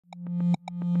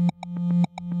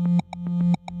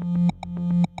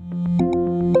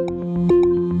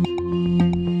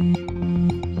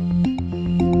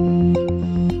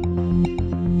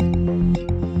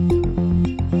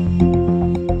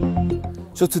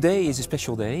So today is a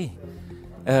special day.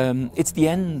 It's the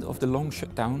end of the long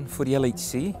shutdown for the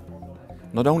LHC.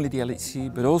 Not only the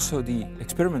LHC, but also the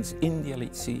experiments in the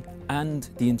LHC and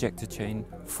the injector chain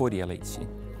for the LHC.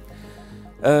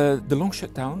 The long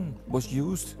shutdown was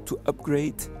used to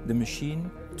upgrade the machine,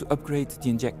 to upgrade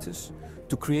the injectors,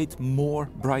 to create more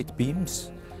bright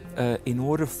beams in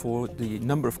order for the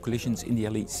number of collisions in the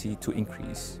LHC to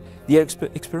increase. The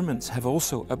experiments have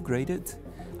also upgraded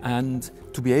and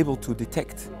to be able to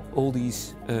detect all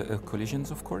these collisions,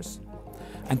 of course.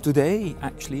 And today,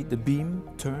 actually, the beam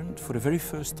turned for the very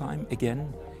first time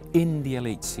again in the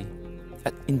LHC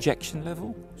at injection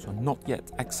level, so not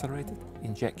yet accelerated,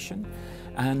 injection.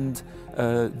 And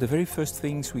the very first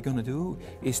things we're going to do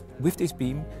is, with this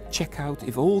beam, check out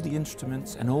if all the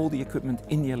instruments and all the equipment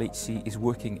in the LHC is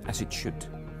working as it should.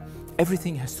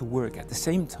 Everything has to work at the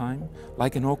same time,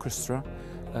 like an orchestra,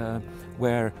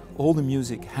 where all the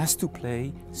music has to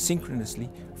play synchronously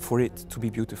for it to be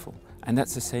beautiful. And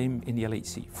that's the same in the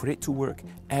LHC. For it to work,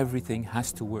 everything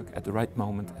has to work at the right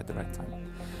moment, at the right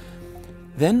time.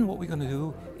 Then what we're going to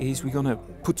do is we're going to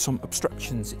put some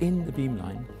obstructions in the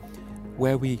beamline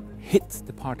where we hit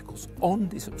the particles on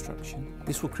this obstruction.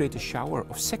 This will create a shower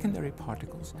of secondary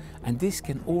particles, and this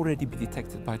can already be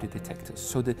detected by the detectors.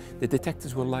 So the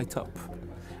detectors will light up,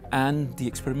 and the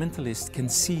experimentalists can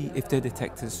see if their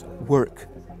detectors work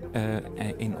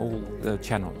in all the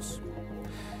channels.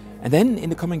 And then in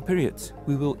the coming periods,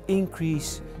 we will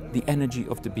increase the energy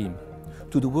of the beam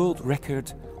to the world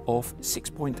record of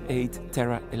 6.8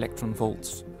 tera electron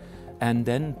volts, and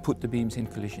then put the beams in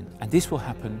collision. And this will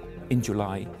happen in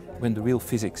July, when the real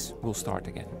physics will start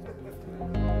again.